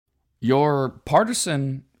Your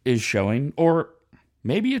partisan is showing, or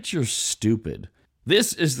maybe it's your stupid.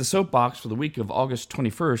 This is the Soapbox for the week of August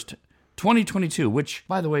 21st, 2022, which,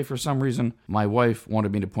 by the way, for some reason, my wife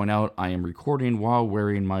wanted me to point out I am recording while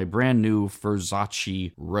wearing my brand new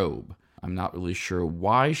Versace robe. I'm not really sure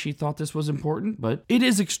why she thought this was important, but it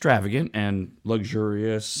is extravagant and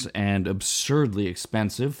luxurious and absurdly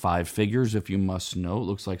expensive. 5 figures, if you must know. It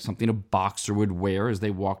looks like something a boxer would wear as they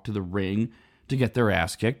walk to the ring to get their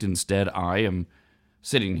ass kicked. Instead, I am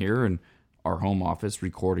sitting here in our home office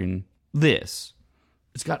recording this.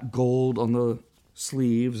 It's got gold on the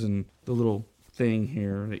sleeves and the little thing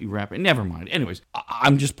here that you wrap it. Never mind. Anyways,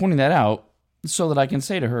 I'm just pointing that out so that I can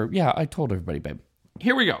say to her, yeah, I told everybody, babe.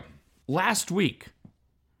 Here we go. Last week,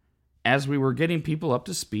 as we were getting people up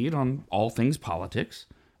to speed on all things politics,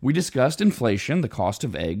 we discussed inflation, the cost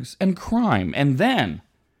of eggs, and crime. And then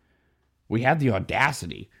we had the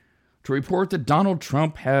audacity to report that Donald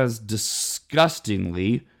Trump has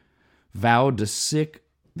disgustingly vowed to sic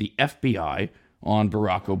the FBI on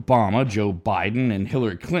Barack Obama, Joe Biden, and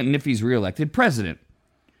Hillary Clinton if he's reelected president.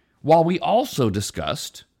 While we also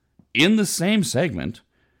discussed, in the same segment,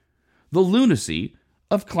 the lunacy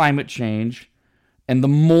of climate change and the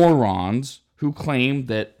morons who claim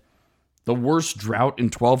that the worst drought in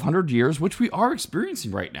 1,200 years, which we are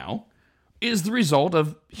experiencing right now, is the result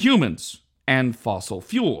of humans and fossil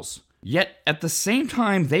fuels. Yet, at the same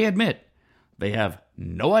time, they admit they have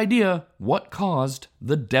no idea what caused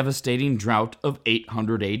the devastating drought of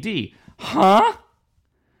 800 AD. Huh?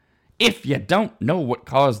 If you don't know what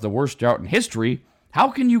caused the worst drought in history, how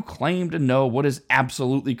can you claim to know what is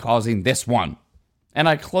absolutely causing this one? And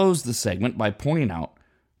I close the segment by pointing out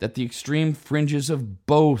that the extreme fringes of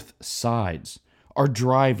both sides are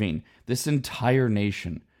driving this entire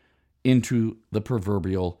nation into the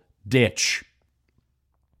proverbial ditch.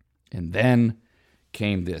 And then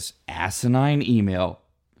came this asinine email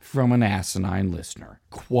from an asinine listener.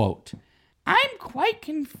 Quote, I'm quite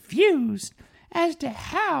confused as to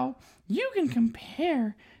how you can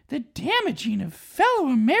compare the damaging of fellow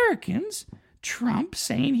Americans, Trump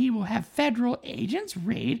saying he will have federal agents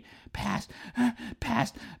raid past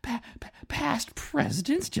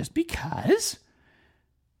presidents just because,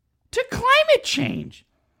 to climate change,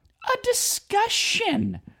 a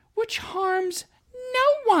discussion which harms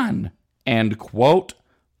no one. End quote.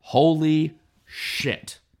 Holy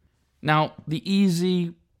shit. Now, the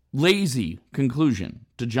easy, lazy conclusion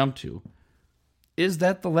to jump to is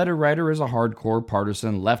that the letter writer is a hardcore,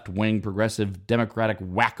 partisan, left-wing, progressive, democratic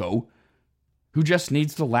wacko who just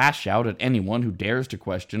needs to lash out at anyone who dares to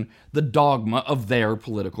question the dogma of their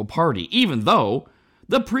political party, even though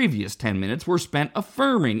the previous 10 minutes were spent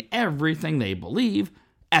affirming everything they believe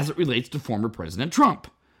as it relates to former President Trump.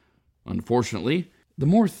 Unfortunately, the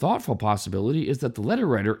more thoughtful possibility is that the letter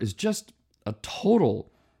writer is just a total,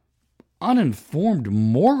 uninformed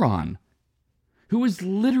moron who is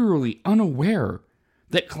literally unaware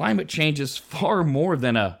that climate change is far more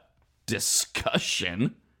than a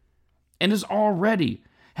discussion and has already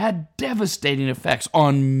had devastating effects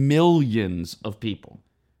on millions of people.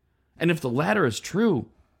 And if the latter is true,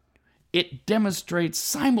 it demonstrates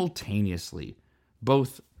simultaneously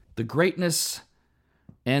both the greatness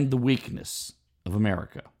and the weakness of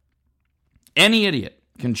America. Any idiot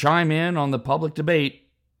can chime in on the public debate,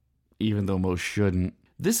 even though most shouldn't.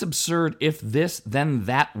 This absurd if this, then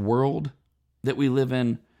that world that we live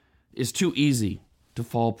in is too easy to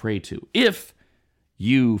fall prey to. If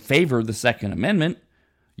you favor the Second Amendment,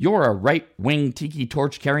 you're a right-wing tiki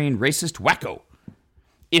torch-carrying racist wacko.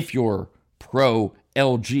 If you're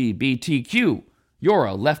pro-LGBTQ, you're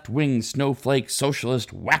a left-wing snowflake socialist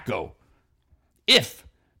wacko. If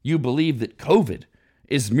you believe that COVID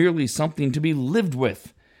is merely something to be lived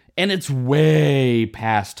with, and it's way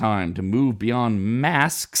past time to move beyond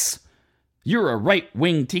masks, you're a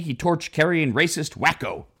right-wing tiki torch-carrying racist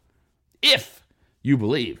wacko. If you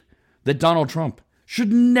believe that Donald Trump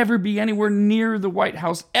should never be anywhere near the White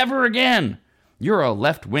House ever again, you're a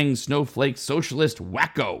left-wing snowflake socialist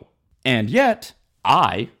wacko. And yet,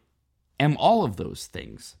 I am all of those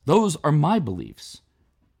things. Those are my beliefs.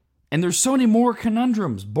 And there's so many more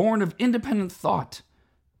conundrums born of independent thought.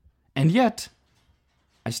 And yet,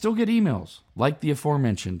 I still get emails like the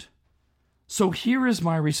aforementioned. So here is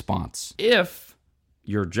my response. If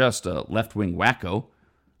you're just a left-wing wacko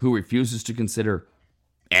who refuses to consider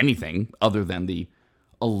anything other than the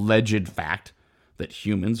alleged fact that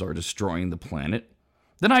humans are destroying the planet,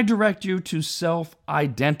 then I direct you to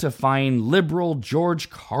self-identifying liberal George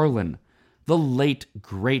Carlin, the late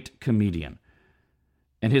great comedian,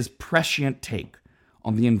 and his prescient take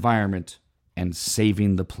on the environment and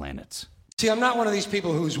saving the planet. See, I'm not one of these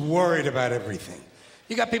people who's worried about everything.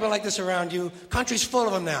 You got people like this around you. Country's full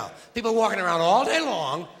of them now. People walking around all day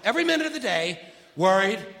long, every minute of the day,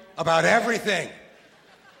 worried about everything.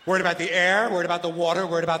 Worried about the air, worried about the water,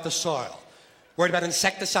 worried about the soil. Worried about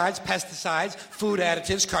insecticides, pesticides, food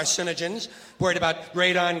additives, carcinogens. Worried about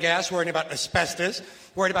radon gas, worried about asbestos.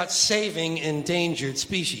 Worried about saving endangered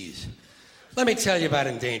species. Let me tell you about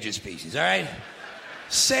endangered species, all right?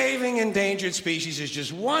 Saving endangered species is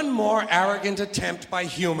just one more arrogant attempt by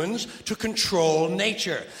humans to control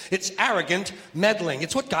nature. It's arrogant meddling.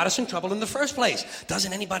 It's what got us in trouble in the first place.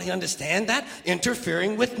 Doesn't anybody understand that?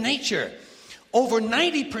 Interfering with nature. Over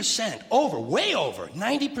 90%, way over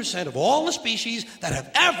 90% of all the species that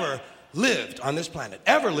have ever lived on this planet,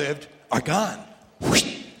 are gone.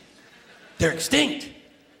 They're extinct.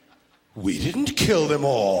 We didn't kill them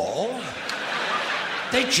all.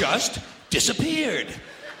 They just disappeared.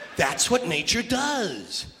 That's what nature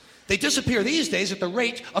does. They disappear these days at the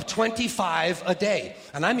rate of 25 a day.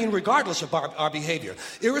 And I mean regardless of our behavior.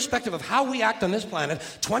 Irrespective of how we act on this planet,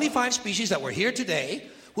 25 species that were here today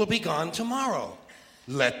will be gone tomorrow.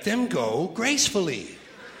 Let them go gracefully.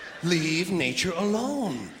 Leave nature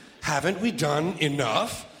alone. Haven't we done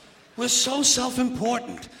enough? We're so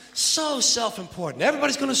self-important. So self-important.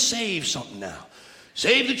 Everybody's going to save something now.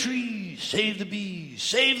 Save the trees, save the bees,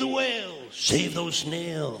 save the whales, save those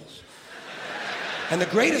snails. And the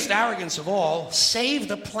greatest arrogance of all, save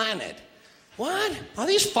the planet. What? Are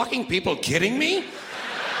these fucking people kidding me?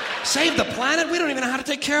 Save the planet? We don't even know how to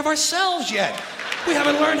take care of ourselves yet. We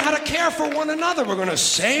haven't learned how to care for one another. We're gonna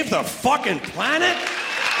save the fucking planet?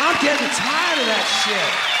 I'm getting tired of that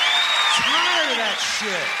shit.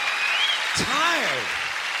 Tired.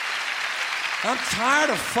 I'm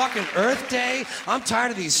tired of fucking Earth Day. I'm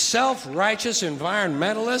tired of these self-righteous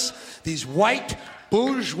environmentalists, these white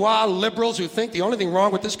bourgeois liberals who think the only thing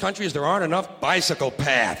wrong with this country is there aren't enough bicycle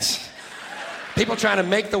paths. People trying to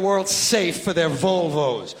make the world safe for their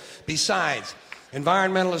Volvos. Besides,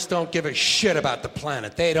 environmentalists don't give a shit about the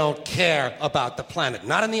planet. They don't care about the planet.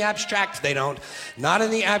 Not in the abstract, they don't. Not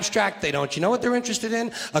in the abstract, they don't. You know what they're interested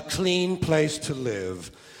in? A clean place to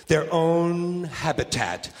live. Their own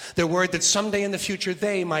habitat. They're worried that someday in the future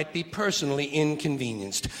they might be personally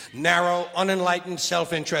inconvenienced. Narrow, unenlightened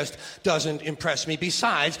self-interest doesn't impress me.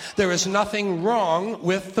 Besides, there is nothing wrong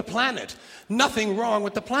with the planet. Nothing wrong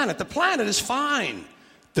with the planet. The planet is fine.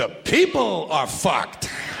 The people are fucked.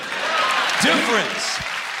 Difference.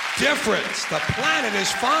 The planet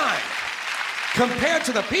is fine. Compared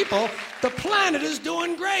to the people, the planet is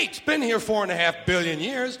doing great. It's been here 4.5 billion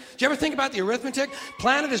years. Did you ever think about the arithmetic?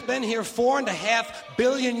 Planet has been here 4.5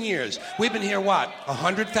 billion years. We've been here, what,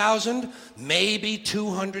 100,000? Maybe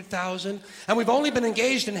 200,000? And we've only been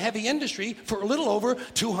engaged in heavy industry for a little over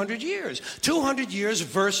 200 years. 200 years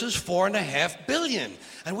versus 4.5 billion.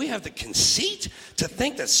 And we have the conceit to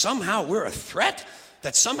think that somehow we're a threat?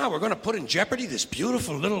 That somehow we're going to put in jeopardy this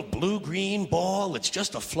beautiful little blue-green ball that's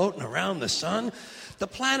just a-floating around the sun? The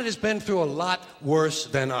planet has been through a lot worse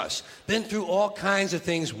than us. Been through all kinds of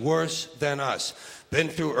things worse than us. Been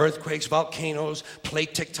through earthquakes, volcanoes,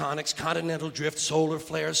 plate tectonics, continental drift, solar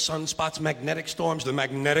flares, sunspots, magnetic storms, the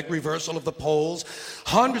magnetic reversal of the poles,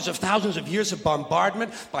 hundreds of thousands of years of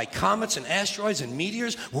bombardment by comets and asteroids and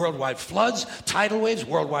meteors, worldwide floods, tidal waves,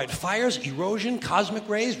 worldwide fires, erosion, cosmic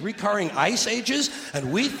rays, recurring ice ages,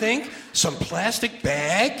 and we think some plastic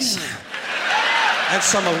bags and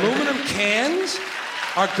some aluminum cans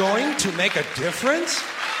are going to make a difference?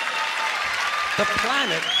 The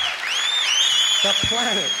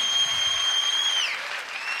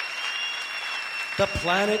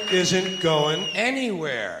planet isn't going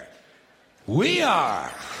anywhere. We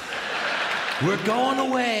are. We're going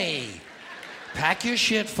away. Pack your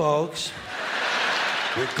shit, folks.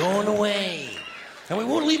 We're going away. And we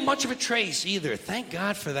won't leave much of a trace either. Thank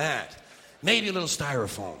God for that. Maybe a little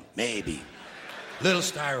styrofoam. Maybe. Little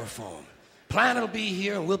styrofoam. Planet will be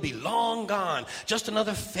here and we'll be long gone. Just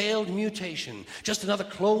another failed mutation. Just another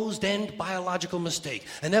closed-end biological mistake.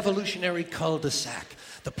 An evolutionary cul-de-sac.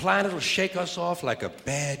 The planet will shake us off like a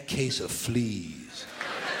bad case of fleas.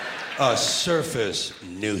 A surface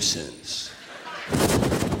nuisance.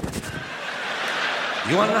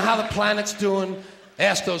 You want to know how the planet's doing?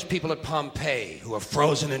 Ask those people at Pompeii who are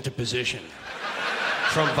frozen into position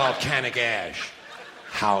from volcanic ash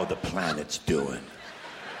how the planet's doing.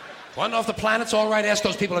 Want to know if the planet's all right? Ask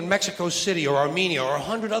those people in Mexico City or Armenia or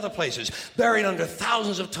 100 other places buried under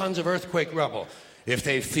thousands of tons of earthquake rubble if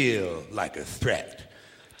they feel like a threat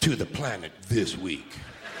to the planet this week.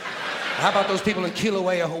 How about those people in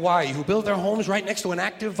Kilauea, Hawaii, who build their homes right next to an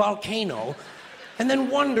active volcano and then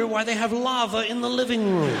wonder why they have lava in the living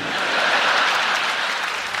room?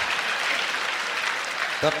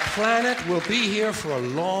 The planet will be here for a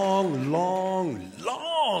long, long,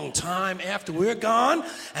 long time after we're gone,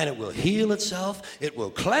 and it will heal itself, it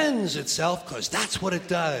will cleanse itself, because that's what it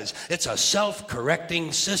does. It's a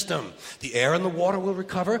self-correcting system. The air and the water will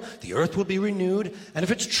recover, the earth will be renewed, and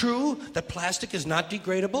if it's true that plastic is not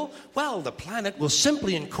degradable, well, the planet will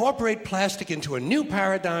simply incorporate plastic into a new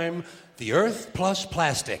paradigm, the earth plus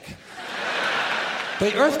plastic.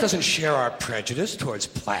 The earth doesn't share our prejudice towards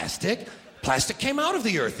plastic. Plastic came out of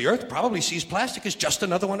the earth. The earth probably sees plastic as just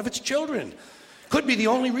another one of its children. Could be the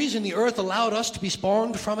only reason the earth allowed us to be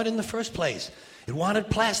spawned from it in the first place. It wanted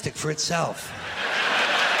plastic for itself.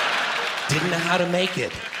 Didn't know how to make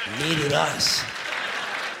it. Needed us.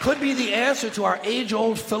 Could be the answer to our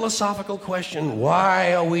age-old philosophical question,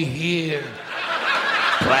 why are we here?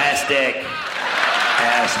 Plastic.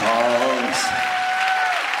 Assholes.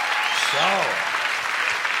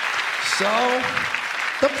 So,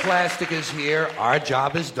 the plastic is here, our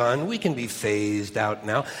job is done, we can be phased out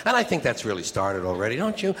now, and I think that's really started already,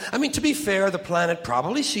 don't you? I mean, to be fair, the planet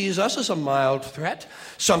probably sees us as a mild threat,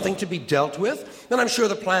 something to be dealt with, and I'm sure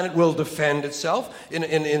the planet will defend itself in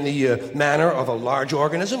the manner of a large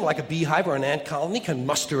organism, like a beehive or an ant colony can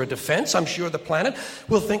muster a defense. I'm sure the planet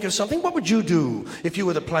will think of something. What would you do if you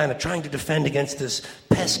were the planet trying to defend against this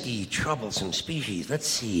pesky, troublesome species? Let's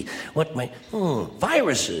see, what might...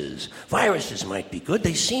 Viruses. Viruses might be good.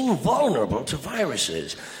 They seem vulnerable to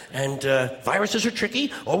viruses. And viruses are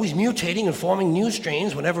tricky, always mutating and forming new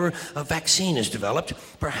strains whenever a vaccine is developed.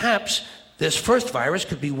 Perhaps this first virus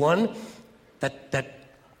could be one that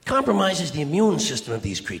compromises the immune system of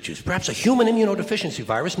these creatures. Perhaps a human immunodeficiency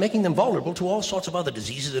virus, making them vulnerable to all sorts of other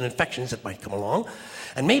diseases and infections that might come along.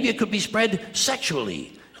 And maybe it could be spread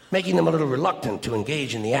sexually, making them a little reluctant to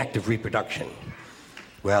engage in the act of reproduction.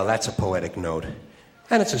 Well, that's a poetic note.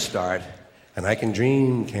 And it's a start. And I can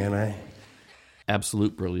dream, can't I?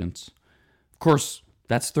 Absolute brilliance. Of course,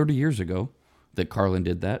 that's 30 years ago that Carlin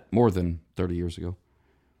did that. More than 30 years ago.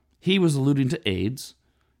 He was alluding to AIDS,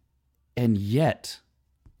 and yet,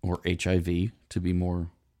 or HIV to be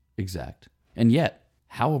more exact, and yet,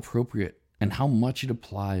 how appropriate and how much it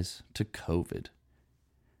applies to COVID.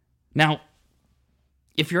 Now,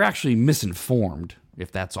 if you're actually misinformed,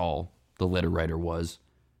 if that's all the letter writer was,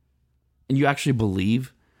 and you actually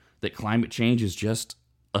believe that climate change is just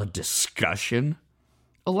a discussion,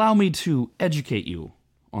 allow me to educate you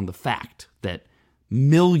on the fact that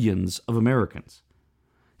millions of Americans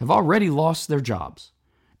have already lost their jobs,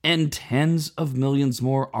 and tens of millions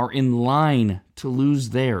more are in line to lose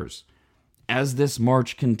theirs as this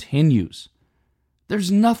march continues.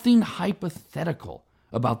 There's nothing hypothetical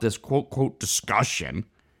about this quote-quote discussion.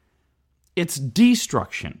 It's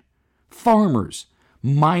destruction. Farmers,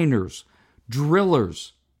 miners,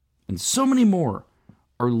 drillers, and so many more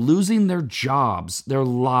are losing their jobs, their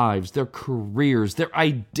lives, their careers, their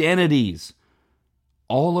identities,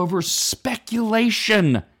 all over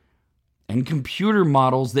speculation and computer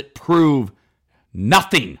models that prove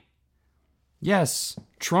nothing. Yes,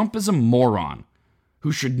 Trump is a moron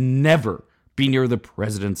who should never be near the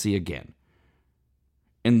presidency again.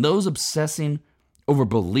 And those obsessing over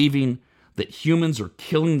believing that humans are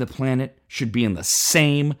killing the planet should be in the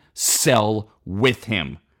same cell with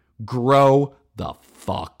him. Grow the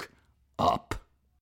fuck up.